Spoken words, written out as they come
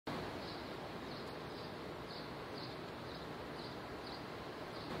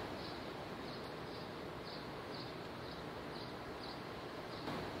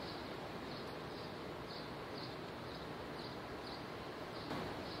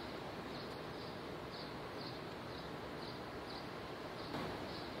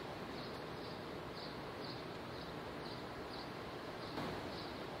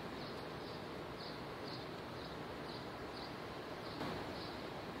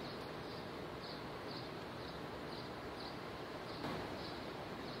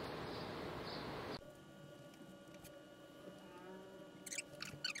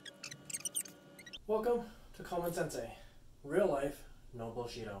Welcome to CommonScentsy, real life, no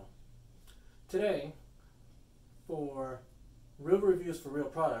bullshito. Today, for Real Reviews for Real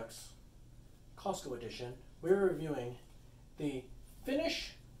Products, Costco edition, we're reviewing the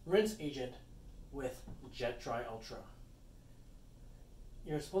Finish Rinse Agent with Jet Dry Ultra.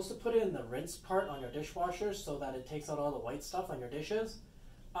 You're supposed to put it in the rinse part on your dishwasher so that it takes out all the white stuff on your dishes.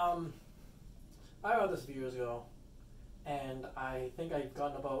 I got this a few years ago, and I think I've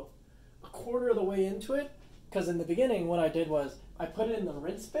gotten about a quarter of the way into it, because in the beginning what I did was I put it in the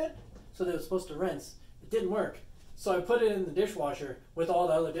rinse bit so that it was supposed to rinse. It didn't work, so I put it in the dishwasher with all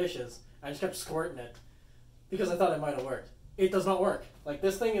the other dishes. I just kept squirting it because I thought it might have worked. It does not work. Like,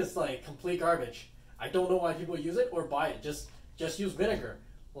 this thing is like complete garbage. I don't know why people use it or buy it. Just use vinegar,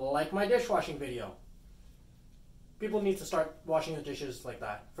 like my dishwashing video. People need to start washing the dishes like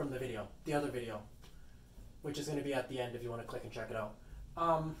that from the video, the other video, which is going to be at the end if you want to click and check it out.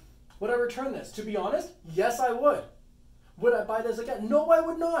 Would I return this? To be honest, yes I would. Would I buy this again? No, I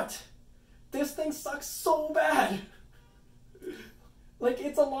would not. This thing sucks so bad. Like,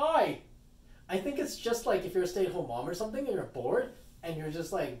 it's a lie. I think it's just like if you're a stay-at-home mom or something and you're bored and you're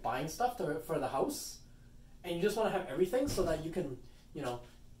just like buying stuff for the house and you just want to have everything so that you can, you know,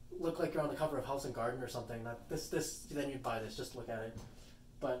 look like you're on the cover of House and Garden or something. Then you'd buy this just to look at it.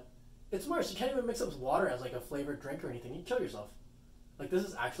 But it's worse. You can't even mix it with water as like a flavored drink or anything. You'd kill yourself. Like, this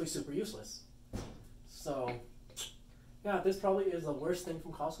is actually super useless. So, yeah, this probably is the worst thing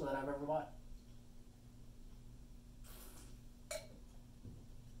from Costco that I've ever bought.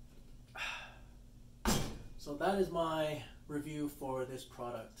 So that is my review for this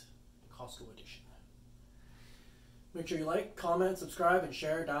product, Costco edition. Make sure you like, comment, subscribe, and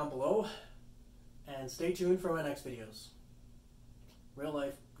share down below. And stay tuned for my next videos. Real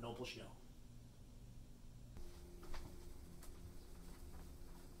life, no bullshit.